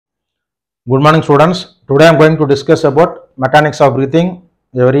Good morning, students. Today I am going to discuss about mechanics of breathing,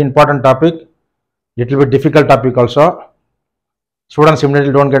 a very important topic, little bit difficult topic also. Students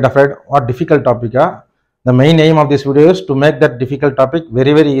immediately don't get afraid. What difficult topic? The main aim of this video is to make that difficult topic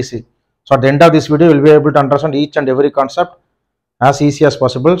very easy. So at the end of this video, you will be able to understand each and every concept as easy as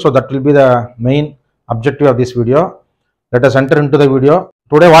possible. So that will be the main objective of this video. Let us enter into the video.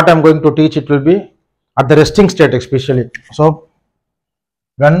 Today what I am going to teach, it will be at the resting state especially. So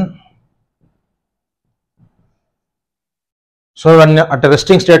when at a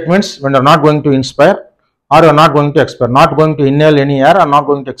resting state means when you are not going to inspire or you are not going to expire, not going to inhale any air or not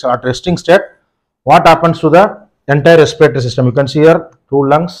going to exhale. At resting state, what happens to the entire respiratory system? You can see here two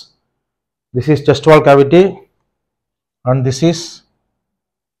lungs. This is chest wall cavity and this is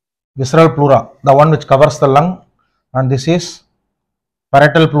visceral pleura, the one which covers the lung, and this is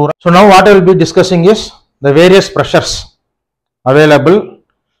parietal pleura. So now what I will be discussing is the various pressures available,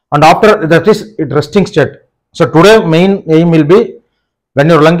 and after that is it resting state. So today main aim will be when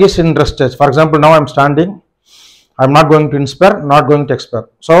your lung is in rest stage. For example, now I am standing, I am not going to inspire, not going to expire.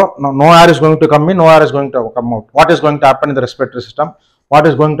 So no air is going to come in, no air is going to come out. What is going to happen in the respiratory system? What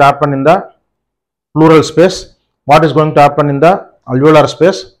is going to happen in the pleural space? What is going to happen in the alveolar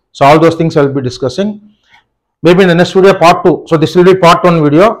space? So all those things I will be discussing. Maybe in the next video part 2. So this will be part 1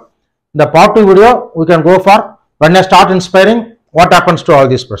 video. The part 2 video we can go for when I start inspiring, what happens to all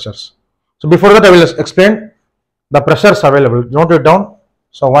these pressures. So before that I will explain the pressures available. Note it down.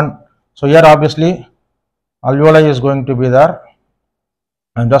 So here obviously alveoli is going to be there.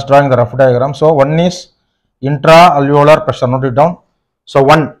 I am just drawing the rough diagram. So one is intra-alveolar pressure. Note it down. So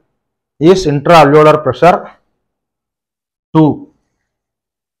one is intra-alveolar pressure. Two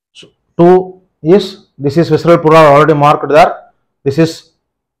is, this is visceral pleura, already marked there. This is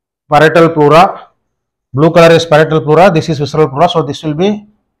parietal pleura. Blue color is parietal pleura. This is visceral pleura. So this will be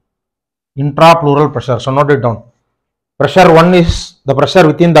intrapleural pressure. So note it down. Pressure 1 is the pressure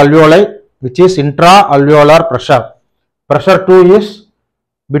within the alveoli, which is intra-alveolar pressure. Pressure 2 is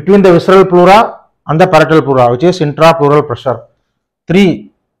between the visceral pleura and the parietal pleura, which is intrapleural pressure.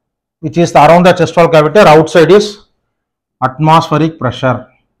 3, which is around the chest wall cavity, or outside, is atmospheric pressure,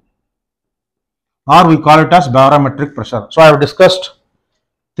 or we call it as barometric pressure. So I have discussed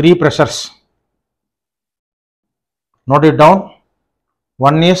 3 pressures. Note it down.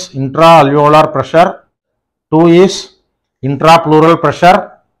 1 is intra-alveolar pressure, 2 is intrapleural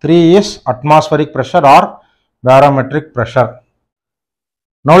pressure, 3 is atmospheric pressure or barometric pressure.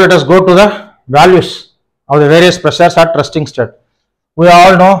 Now let us go to the values of the various pressures at resting state. We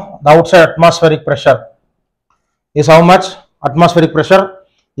all know the outside atmospheric pressure is how much? Atmospheric pressure,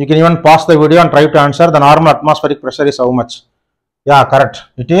 you can even pause the video and try to answer. The normal atmospheric pressure is how much? Yeah, correct.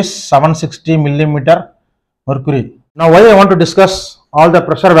 It is 760 millimeter mercury. Now why I want to discuss all the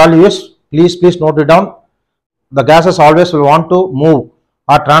pressure values, please note it down. The gases always will want to move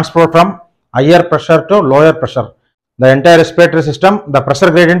or transport from higher pressure to lower pressure. The entire respiratory system, the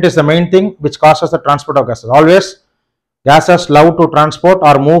pressure gradient is the main thing which causes the transport of gases. Always gases love to transport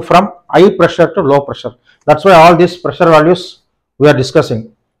or move from high pressure to low pressure. That's why all these pressure values we are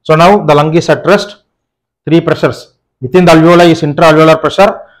discussing. So now the lung is at rest. 3 pressures. Within the alveoli is intra-alveolar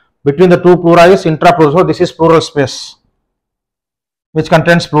pressure. Between the two pleura is intrapleural. So this is pleural space, which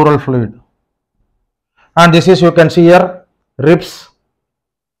contains pleural fluid. And this is, you can see here, ribs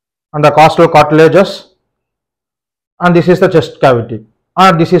and the costal cartilages, and this is the chest cavity,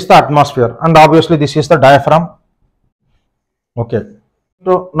 and this is the atmosphere, and obviously this is the diaphragm. Okay.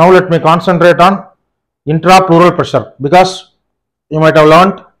 So now let me concentrate on intrapleural pressure, because you might have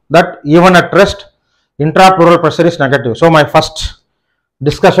learned that even at rest intrapleural pressure is negative. So my first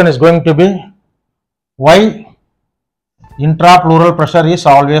discussion is going to be why intrapleural pressure is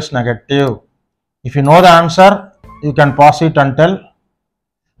always negative. If you know the answer, you can pause it and tell.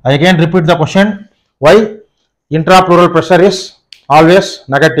 I again repeat the question, why intrapleural pressure is always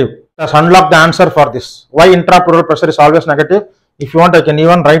negative. Let's unlock the answer for this. Why intrapleural pressure is always negative? If you want, I can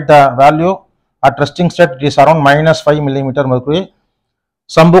even write the value. At resting state, it is around -5 millimeter mercury.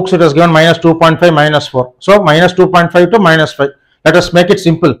 Some books it is given -2.5, -4. So -2.5 to -5. Let us make it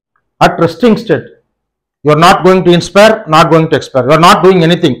simple. At resting state, you are not going to inspire, not going to expire. You are not doing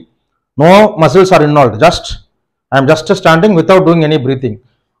anything. No muscles are involved. I am just standing without doing any breathing.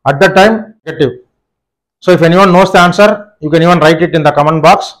 At that time, negative. So if anyone knows the answer, you can even write it in the comment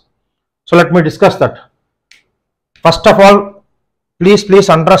box. So let me discuss that. First of all, please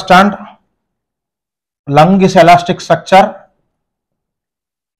understand, lung is elastic structure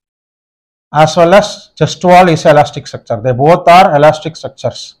as well as chest wall is elastic structure. They both are elastic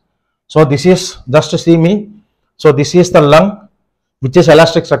structures. So this is, just see me. So this is the lung, which is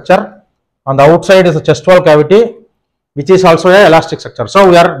elastic structure. On the outside is the chest wall cavity, which is also a elastic structure. So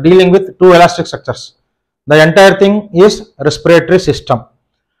we are dealing with two elastic structures. The entire thing is respiratory system.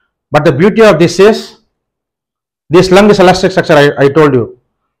 But the beauty of this is, this lung is elastic structure, I told you.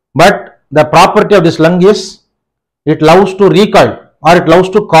 But the property of this lung is, it loves to recoil or it loves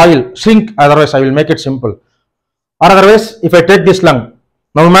to coil, shrink. Otherwise, I will make it simple. Or otherwise, if I take this lung,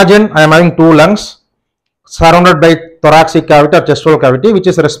 now imagine I am having two lungs surrounded by thoracic cavity or chest wall cavity, which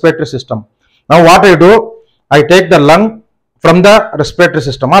is the respiratory system. Now what I do, I take the lung from the respiratory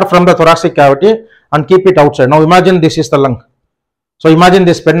system or from the thoracic cavity and keep it outside. Now imagine this is the lung. So imagine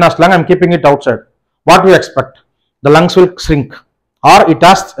this pennas lung, I am keeping it outside. What do you expect? The lungs will shrink, or it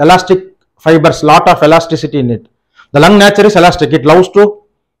has elastic fibers, lot of elasticity in it. The lung nature is elastic, it loves to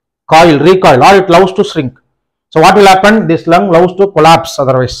coil, recoil, or it loves to shrink. So what will happen? This lung loves to collapse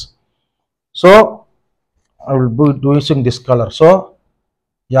otherwise. So I will be using this color. So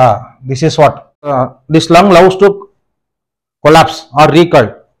yeah, this is what this lung loves to collapse or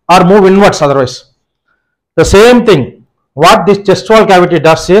recoil or move inwards otherwise. The same thing, what this chest wall cavity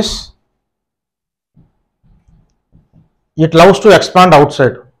does is, it loves to expand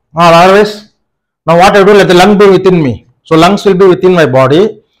outside or otherwise. Now what I do, let the lung be within me. So lungs will be within my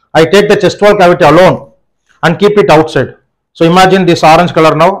body. I take the chest wall cavity alone and keep it outside. So imagine this orange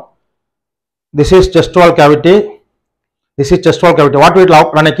color now. This is chest wall cavity. This is chest wall cavity. What will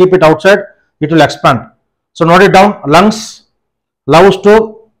it, when I keep it outside, it will expand. So note it down. Lungs loves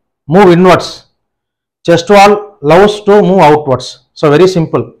to move inwards. Chest wall loves to move outwards. So very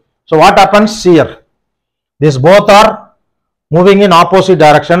simple. So what happens here? These both are moving in opposite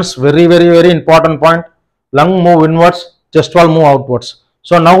directions. Very, very, very important point. Lung move inwards, chest wall move outwards.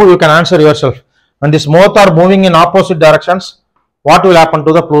 So now you can answer yourself. When these both are moving in opposite directions, what will happen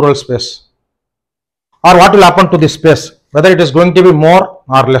to the pleural space? Or what will happen to this space? Whether it is going to be more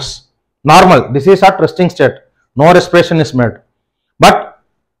or less. Normal. This is at resting state. No respiration is made. But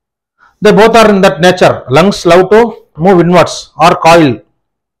they both are in that nature. Lungs love to move inwards or coil.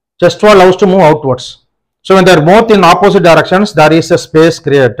 Chest wall loves to move outwards. So when they are both in opposite directions, there is a space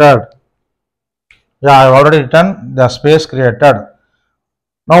created. Yeah, I have already written the space created.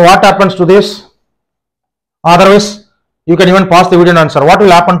 Now what happens to this? Otherwise, you can even pause the video and answer. What will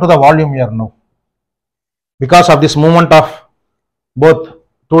happen to the volume here now? Because of this movement of both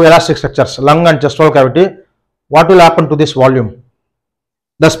two elastic structures, lung and chest wall cavity, what will happen to this volume?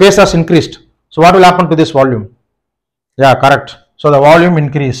 The space has increased. So what will happen to this volume? Yeah, correct. So the volume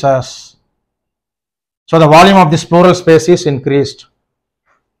increases. So the volume of this pleural space is increased.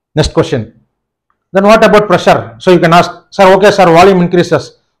 Next question. Then what about pressure? So you can ask, sir, okay, sir, volume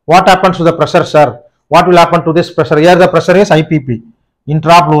increases. What happens to the pressure, sir? What will happen to this pressure? Here the pressure is IPP,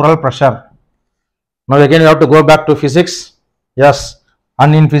 intrapleural pressure. Now again you have to go back to physics. Yes.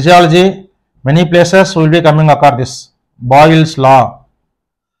 And in physiology, many places will be coming across this Boyle's law.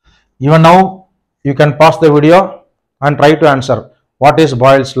 Even now, you can pause the video and try to answer. What is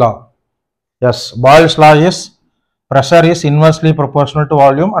Boyle's law? Yes, Boyle's law is pressure is inversely proportional to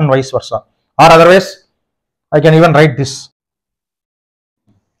volume and vice versa. Or otherwise, I can even write this.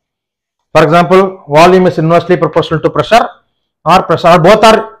 For example, volume is inversely proportional to pressure, or pressure, both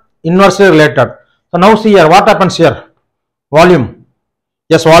are inversely related. So now see here, what happens here? Volume.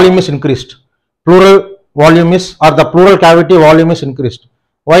 Yes, volume is increased. Pleural volume is, or the pleural cavity volume is increased.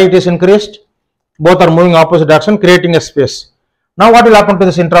 Why it is increased? Both are moving opposite direction, creating a space. Now what will happen to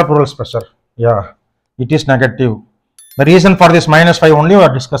this intrapleural pressure? Yeah, it is negative. The reason for this -5 only we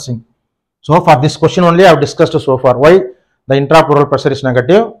are discussing. So for this question only I have discussed so far. Why the intrapleural pressure is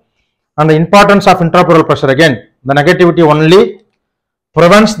negative? And the importance of intrapleural pressure, again, the negativity only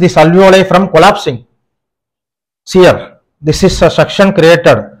prevents this alveoli from collapsing. See here, this is a suction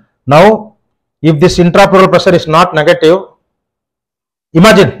created. Now, if this intrapleural pressure is not negative,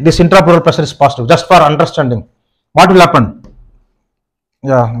 imagine this intrapleural pressure is positive, just for understanding. What will happen?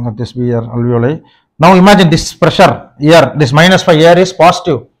 Yeah, let this be here, alveoli. Now imagine this pressure here, this -5 here is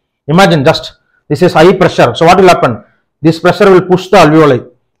positive. Imagine just, this is high pressure. So what will happen? This pressure will push the alveoli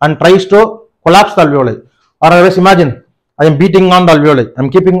and tries to collapse the alveoli. Or otherwise, imagine I am beating on the alveoli. I am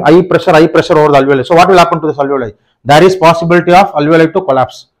keeping high pressure over the alveoli. So what will happen to this alveoli? There is possibility of alveoli to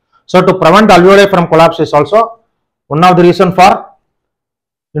collapse. So to prevent alveoli from collapse is also one of the reason for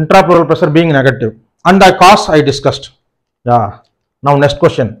intrapleural pressure being negative. And the cause I discussed. Yeah. Now next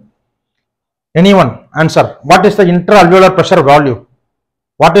question. Anyone answer? What is the intraalveolar pressure value?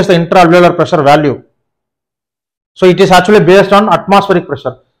 What is the intraalveolar pressure value? So it is actually based on atmospheric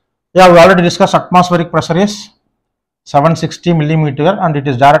pressure. Yeah, we already discussed atmospheric pressure is 760 millimeter and it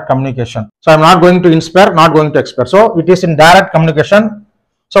is direct communication. So I am not going to inspire, not going to expire. So it is in direct communication.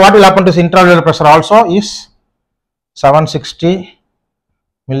 So what will happen to this intraalveolar pressure also is 760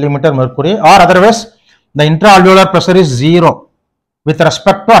 millimeter mercury, or otherwise the intraalveolar pressure is 0 with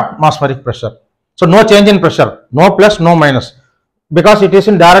respect to atmospheric pressure. So no change in pressure, no plus, no minus, because it is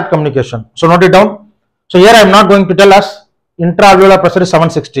in direct communication. So note it down. So here I am not going to tell us intraalveolar pressure is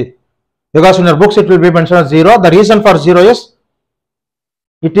 760, because in your books it will be mentioned as 0. The reason for 0 is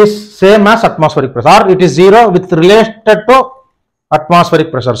it is same as atmospheric pressure, or it is 0 with related to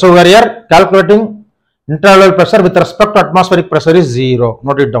atmospheric pressure. So we are here calculating intraalveolar pressure with respect to atmospheric pressure is 0.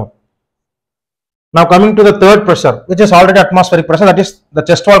 Note it down. Now coming to the third pressure, which is already atmospheric pressure, that is the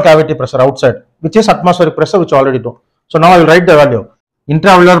chest wall cavity pressure outside, which is atmospheric pressure, which already do. So now I will write the value.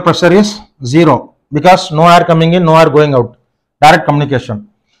 Intraalveolar pressure is 0 because no air coming in, no air going out. Direct communication.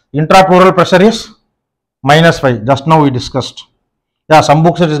 Intrapleural pressure is -5. Just now we discussed. Yeah, some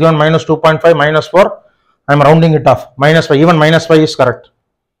books it is given -2.5, -4. I am rounding it off. -5. Even -5 is correct.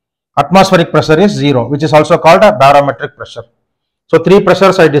 Atmospheric pressure is 0, which is also called a barometric pressure. So three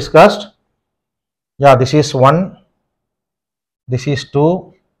pressures I discussed. Yeah, this is 1, this is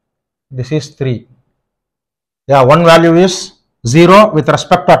 2, this is 3. Yeah, one value is 0 with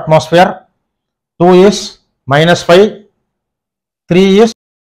respect to atmosphere, 2 is -5, 3 is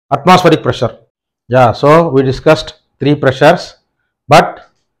atmospheric pressure. Yeah, so we discussed three pressures, but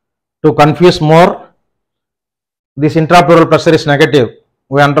to confuse more, this intrapleural pressure is negative.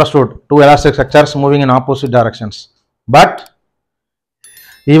 We understood two elastic structures moving in opposite directions. But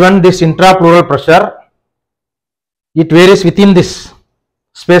even this intrapleural pressure, it varies within this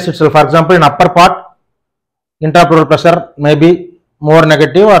space itself. For example, in upper part, intrapleural pressure may be more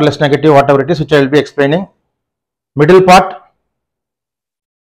negative or less negative, whatever it is, which I will be explaining. Middle part,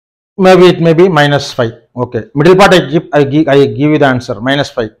 maybe it may be -5. Okay, middle part I give you the answer,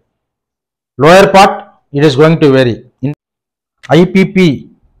 -5. Lower part, it is going to vary. In IPP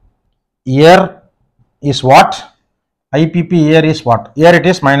here is what? IPP here is what? Here it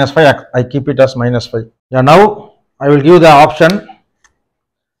is -5. I keep it as -5. Yeah, now I will give the option.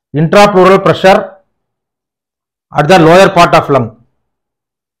 Intrapleural pressure at the lower part of lung.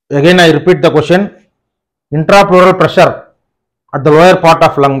 Again I repeat the question. Intrapleural pressure at the lower part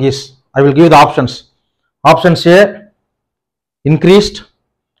of lung is, I will give the options. Option A, increased.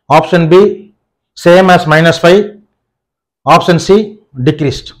 Option B, same as -5. Option C,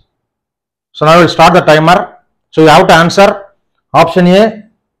 decreased. So now I will start the timer. So you have to answer option A,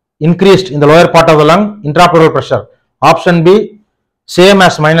 increased in the lower part of the lung, intrapleural pressure. Option B, same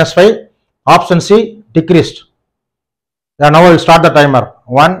as -5. Option C, decreased. Yeah, now I will start the timer.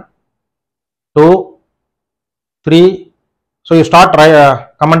 1, 2, 3. So you start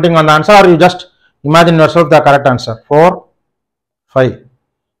commenting on the answer, or you just imagine yourself the correct answer. 4, 5.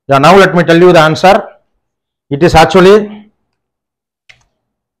 Yeah, now let me tell you the answer. It is actually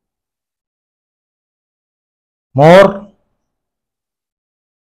more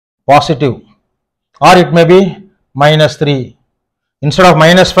positive, or it may be -3. Instead of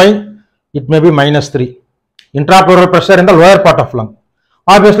 -5, it may be -3. Intrapleural pressure in the lower part of lung.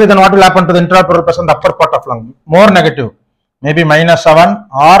 Obviously, then what will happen to the intrapleural pressure in the upper part of lung? More negative, maybe -7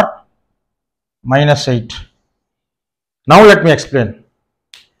 or -8. Now let me explain.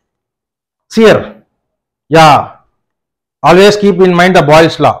 See here, yeah, always keep in mind the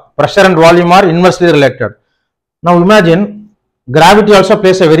Boyle's law. Pressure and volume are inversely related. Now imagine gravity also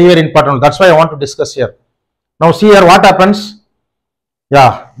plays a very important role. That's why I want to discuss here. Now see here what happens.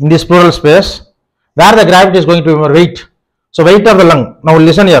 Yeah, in this pleural space, where the gravity is going to be more weight. So weight of the lung. Now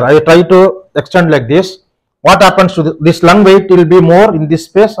listen here. I will try to extend like this. What happens to this lung weight will be more in this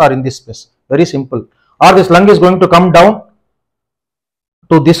space or in this space? Very simple. Or this lung is going to come down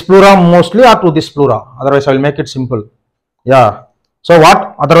to this pleura mostly, or to this pleura. Otherwise, I will make it simple. Yeah. So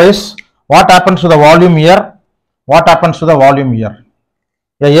what? Otherwise, what happens to the volume here? What happens to the volume here?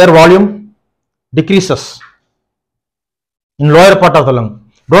 Yeah, here volume decreases in lower part of the lung.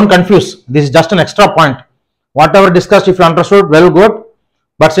 Don't confuse. This is just an extra point. Whatever discussed, if you understood, well, good.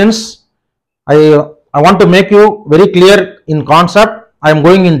 But since I want to make you very clear in concept, I am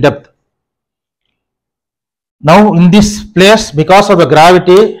going in depth. Now in this place, because of the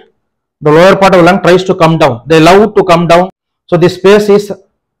gravity, the lower part of the lung tries to come down. They love to come down. So this space is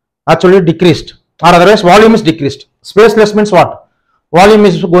actually decreased, or otherwise volume is decreased. Space less means what? Volume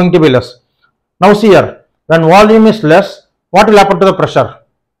is going to be less. Now see here, when volume is less, what will happen to the pressure?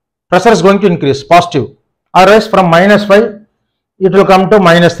 Pressure is going to increase, positive. Otherwise from -5, it will come to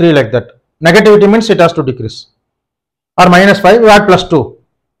 -3 like that. Negativity means it has to decrease. Or -5, we add +2.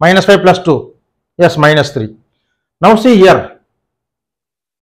 -5 plus 2, yes, -3. Now see here,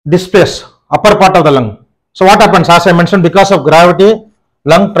 this space, upper part of the lung. So what happens? As I mentioned, because of gravity,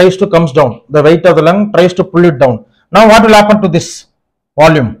 lung tries to comes down. The weight of the lung tries to pull it down. Now what will happen to this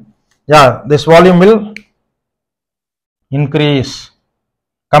volume? Yeah, this volume will increase.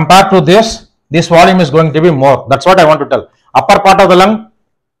 Compared to this volume is going to be more. That's what I want to tell. Upper part of the lung,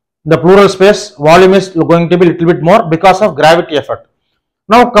 the pleural space, volume is going to be little bit more because of gravity effect.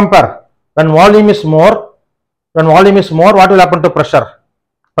 Now compare. When volume is more, what will happen to pressure?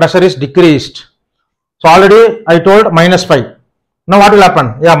 Pressure is decreased. So already I told minus 5. Now what will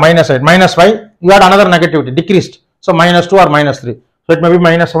happen? Yeah, minus 8. Minus 5, you had another negativity, decreased. So minus 2 or minus 3. So it may be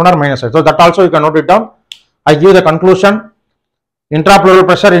minus 1 or minus 8. So that also you can note it down. I give the conclusion. Intrapleural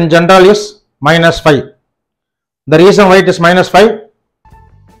pressure in general is minus 5. The reason why it is minus 5,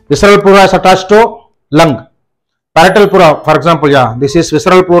 visceral pleura is attached to lung. Parietal pleura, for example, yeah, this is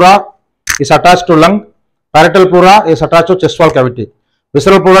visceral pleura is attached to lung. Parietal pleura is attached to chest wall cavity.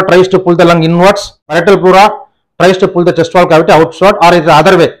 Visceral pleura tries to pull the lung inwards. Parietal pleura tries to pull the chest wall cavity outward, or it is the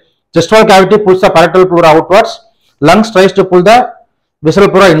other way. Chest wall cavity pulls the parietal pleura outwards. Lungs tries to pull the visceral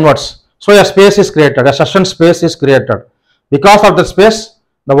pleura inwards. So a space is created, a suction space is created. Because of the space,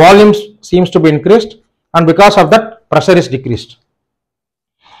 the volume seems to be increased, and because of that, pressure is decreased.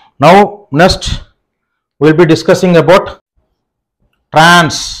 Now, next, we will be discussing about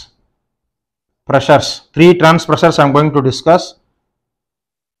trans pressures. 3 trans pressures I am going to discuss.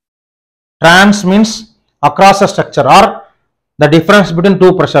 Trans means across a structure, or the difference between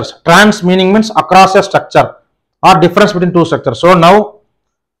 2 pressures. Trans meaning means across a structure, or difference between 2 structures. So now,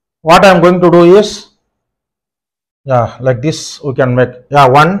 what I am going to do is, yeah, like this we can make, yeah,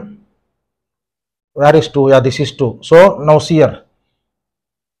 1, where is 2? Yeah, this is 2. So now see here,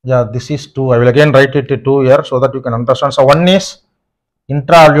 yeah, this is 2. I will again write it to 2 here so that you can understand. So 1 is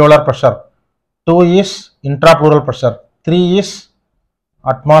intra-alveolar pressure, 2 is intrapleural pressure, 3 is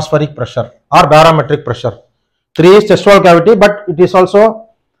atmospheric pressure or barometric pressure. 3 is chest wall cavity, but it is also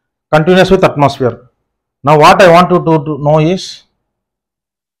continuous with atmosphere. Now what I want you to know is,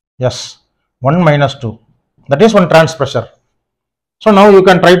 yes, 1 minus 2. That is one trans pressure. So now you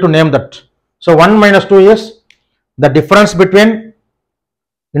can try to name that. So 1 minus 2 is the difference between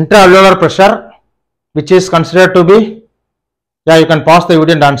intra-alveolar pressure, which is considered to be, yeah, you can pause the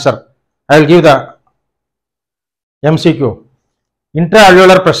video and answer. I will give the MCQ.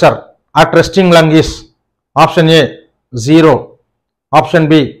 Intra-alveolar pressure at resting lung is option A 0, option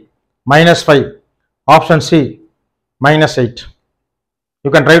B minus 5, option C minus 8.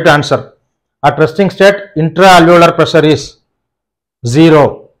 You can try to answer. At resting state, intra-alveolar pressure is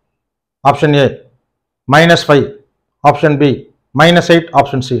 0, option A, minus 5, option B, minus 8,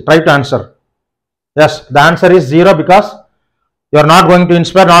 option C. Try to answer. Yes, the answer is 0 because you are not going to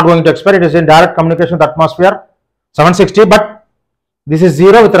inspire, not going to expire. It is in direct communication with atmosphere, 760, but this is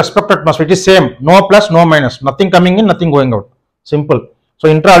 0 with respect to atmosphere. It is same, no plus, no minus, nothing coming in, nothing going out. Simple. So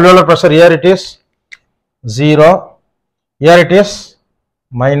intra-alveolar pressure, here it is 0, here it is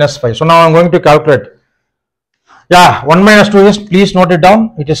minus 5. So now I am going to calculate. Yeah, 1 minus 2 is, please note it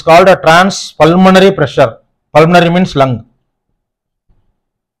down, it is called a transpulmonary pressure. Pulmonary means lung.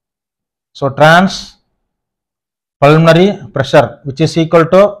 So transpulmonary pressure, which is equal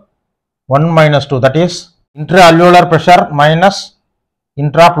to 1 minus 2, that is intra-alveolar pressure minus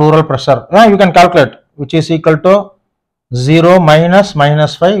intrapleural pressure. Yeah, you can calculate, which is equal to 0 minus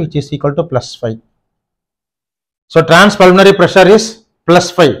minus 5, which is equal to plus 5. So transpulmonary pressure is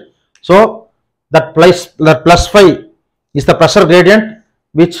plus 5. So that plus 5 is the pressure gradient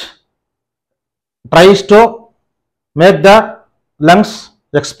which tries to make the lungs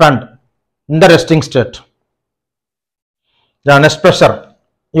expand in the resting state. The next pressure,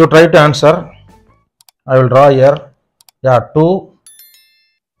 you try to answer. I will draw here. Yeah, 2.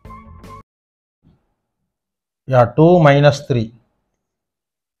 Yeah, 2 minus 3.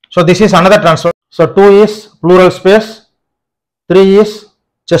 So this is another transfer. So 2 is pleural space, 3 is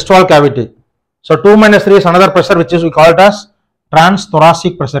chest wall cavity. So 2 minus 3 is another pressure which is we call it as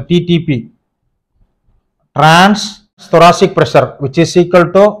transthoracic pressure, TTP. Transthoracic pressure, which is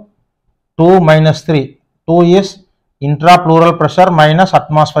equal to 2 minus 3. 2 is intrapleural pressure minus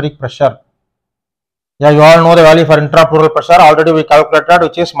atmospheric pressure. Yeah, you all know the value for intrapleural pressure. Already we calculated,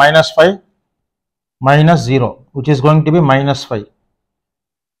 which is minus 5 minus 0, which is going to be minus 5.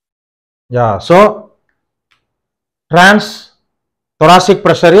 Yeah, so transthoracic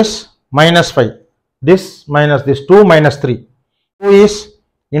pressure is minus 5. This minus this, 2 minus 3. 2 is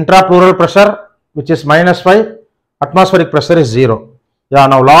intrapleural pressure, which is minus 5. Atmospheric pressure is 0. Yeah,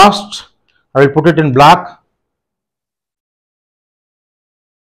 now last, I will put it in black.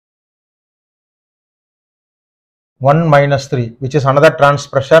 One minus 3, which is another trans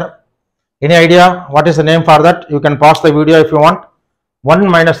pressure. Any idea what is the name for that? You can pause the video if you want. 1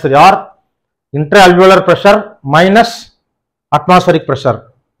 minus 3, or intraalveolar pressure minus atmospheric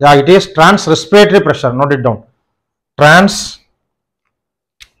pressure. Yeah, it is trans respiratory pressure. Note it down.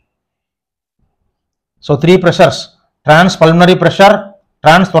 So three pressures: trans pulmonary pressure,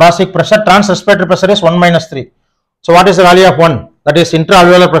 trans thoracic pressure, trans respiratory pressure is 1 minus 3. So what is the value of 1? That is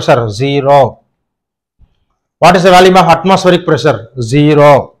intraalveolar pressure, 0. What is the value of atmospheric pressure?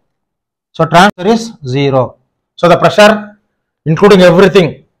 0. So transfer is 0. So the pressure, including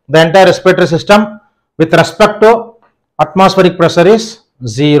everything, the entire respiratory system with respect to atmospheric pressure is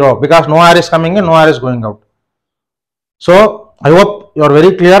 0, because no air is coming in, no air is going out. So I hope you are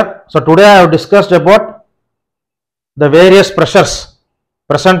very clear. So today I have discussed about the various pressures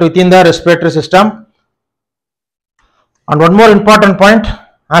present within the respiratory system. And one more important point,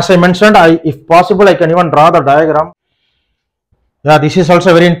 as I mentioned, if possible I can even draw the diagram. Yeah, this is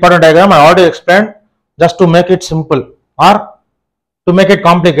also a very important diagram. I already explained, just to make it simple or to make it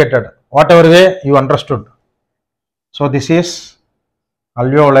complicated, whatever way you understood. So this is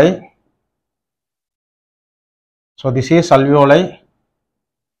alveoli. So this is alveoli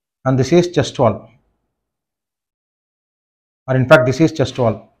and this is chest wall, or in fact this is chest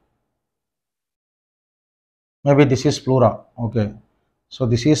wall. Maybe this is pleura. Okay. So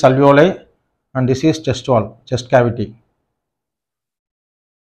this is alveoli and this is chest wall, chest cavity.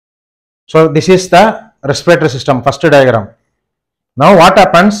 So this is the respiratory system, first diagram. Now what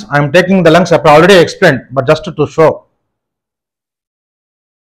happens? I am taking the lungs, I have already explained, but just to show.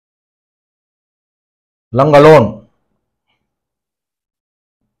 Lung alone.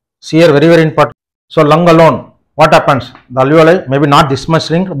 See here, very very important. So lung alone, what happens? The alveoli, maybe not this much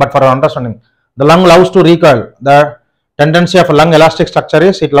shrink, but for our understanding, the lung loves to recoil. The tendency of a lung elastic structure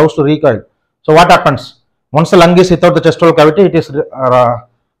is it loves to recoil. So what happens? Once the lung is without the chest wall cavity, it is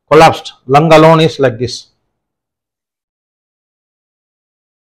collapsed. Lung alone is like this.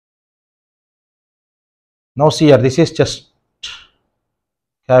 Now see here, this is chest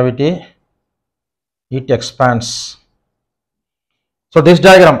cavity, it expands. So this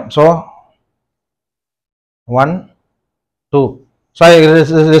diagram, so 1, 2. So I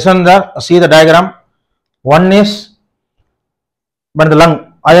listen see the diagram. 1 is when the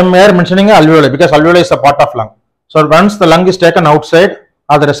lung, I am here mentioning alveoli because alveoli is a part of lung. So once the lung is taken outside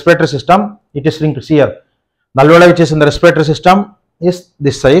of the respiratory system, it is shrinked. See here, the alveoli which is in the respiratory system is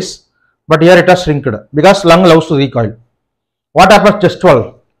this size, but here it has shrinked because lung loves to recoil. What happens chest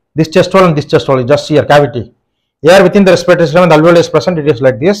wall? This chest wall and this chest wall is just here cavity. Here within the respiratory system, the alveoli is present, it is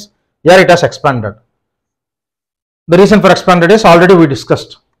like this. Here it has expanded. The reason for expanded is already we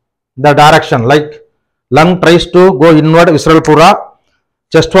discussed. The direction, like lung tries to go inward, visceral pleura,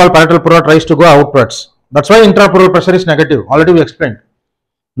 chest wall, parietal pleura tries to go outwards. That's why intrapleural pressure is negative. Already we explained.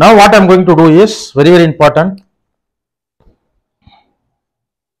 Now what I am going to do is very very important.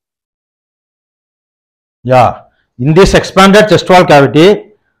 Yeah, in this expanded chest wall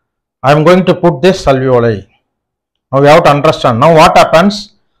cavity, I am going to put this alveoli. Now we have to understand. Now what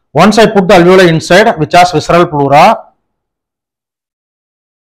happens? Once I put the alveoli inside, which has visceral pleura,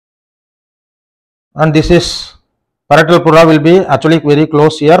 and this is parietal pleura will be actually very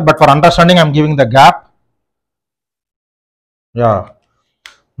close here, but for understanding I am giving the gap. Yeah.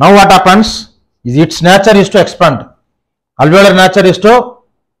 Now what happens? Its nature is to expand. Alveolar nature is to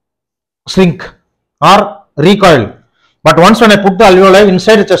shrink or recoil. But once when I put the alveoli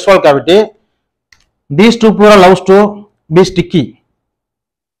inside the chest wall cavity, these two pleura loves to be sticky.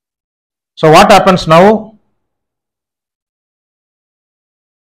 So what happens now?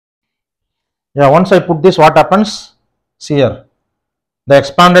 Yeah, once I put this, what happens? See here, the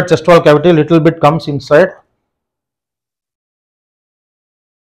expanded chest wall cavity little bit comes inside.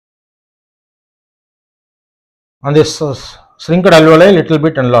 And this shrinked alveoli little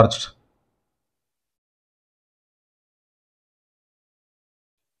bit enlarged.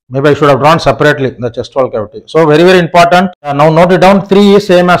 Maybe I should have drawn separately the chest wall cavity. So very very important. Now note it down. 3 is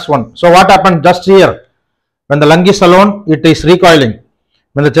same as 1. So what happened just here? When the lung is alone, it is recoiling.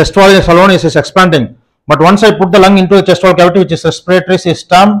 When the chest wall is alone, it is expanding. But once I put the lung into the chest wall cavity, which is respiratory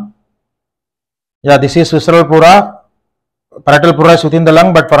system, yeah, this is visceral pleura, parietal pleura is within the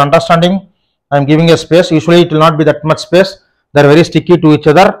lung, but for understanding, I am giving a space. Usually it will not be that much space. They are very sticky to each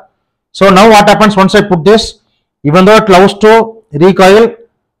other. So now what happens once I put this? Even though it loves to recoil,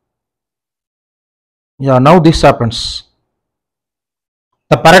 yeah, now this happens.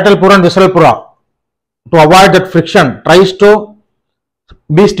 The parietal pleura and visceral pleura, to avoid that friction, tries to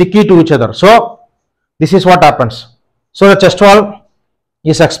be sticky to each other. So this is what happens. So the chest wall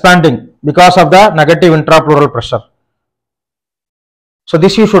is expanding because of the negative intrapleural pressure. So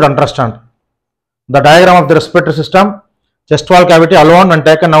this you should understand. The diagram of the respiratory system, chest wall cavity alone when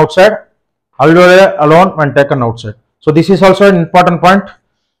taken outside, alveoli alone when taken outside. So this is also an important point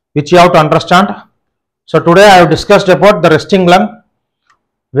which you have to understand. So today I have discussed about the resting lung,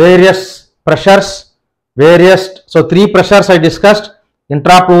 various pressures, so three pressures I discussed: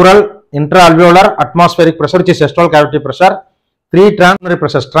 intrapleural, intraalveolar, atmospheric pressure, which is chest wall cavity pressure. Three transitory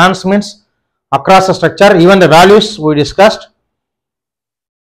pressures. Trans means across the structure, even the values we discussed.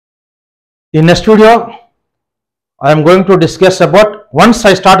 In next video, I am going to discuss about once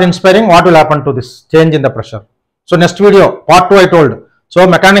I start inspiring, what will happen to this change in the pressure. So next video, part 2 I told. So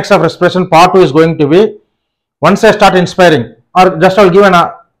mechanics of respiration, part 2 is going to be once I start inspiring, or just I will give an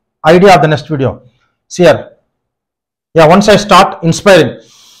idea of the next video. See here. Yeah, once I start inspiring,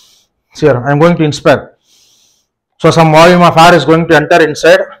 see here, I am going to inspire. So some volume of air is going to enter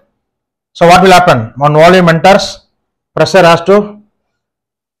inside. So what will happen? When volume enters, pressure has to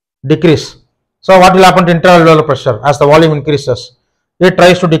decrease. So what will happen to intraalveolar pressure as the volume increases? It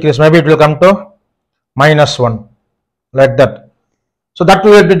tries to decrease. Maybe it will come to -1, like that. So that we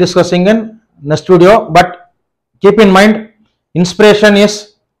will be discussing in next video. But keep in mind, inspiration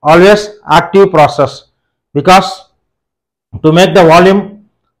is always active process, because to make the volume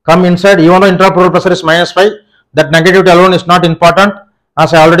come inside, even though intrapleural pressure is -5, that negativity alone is not important.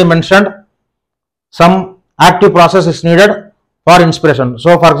 As I already mentioned, some active process is needed for inspiration.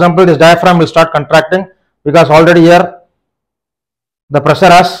 So for example, this diaphragm will start contracting, because already here the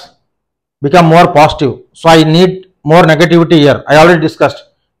pressure has become more positive. So I need more negativity here. I already discussed.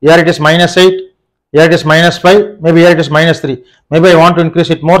 Here it is -8, here it is -5, maybe here it is -3. Maybe I want to increase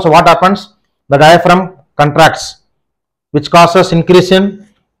it more. So what happens? The diaphragm contracts, which causes increase in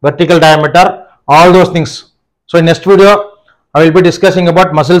vertical diameter, all those things. So in next video, I will be discussing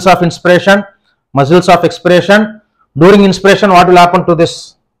about muscles of inspiration, muscles of expiration. During inspiration, what will happen to this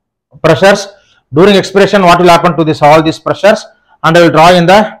pressures? During expiration, what will happen to this all these pressures? And I will draw in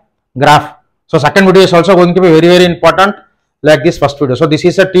the graph. So second video is also going to be very important, like this first video. So this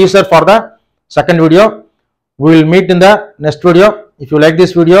is a teaser for the second video. We will meet in the next video. If you like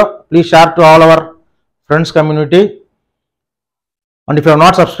this video, please share to all our friends community. And if you have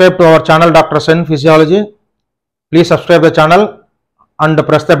not subscribed to our channel, Dr. Sen Physiology, please subscribe the channel and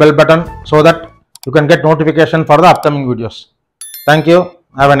press the bell button so that you can get notification for the upcoming videos. Thank you.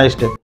 Have a nice day.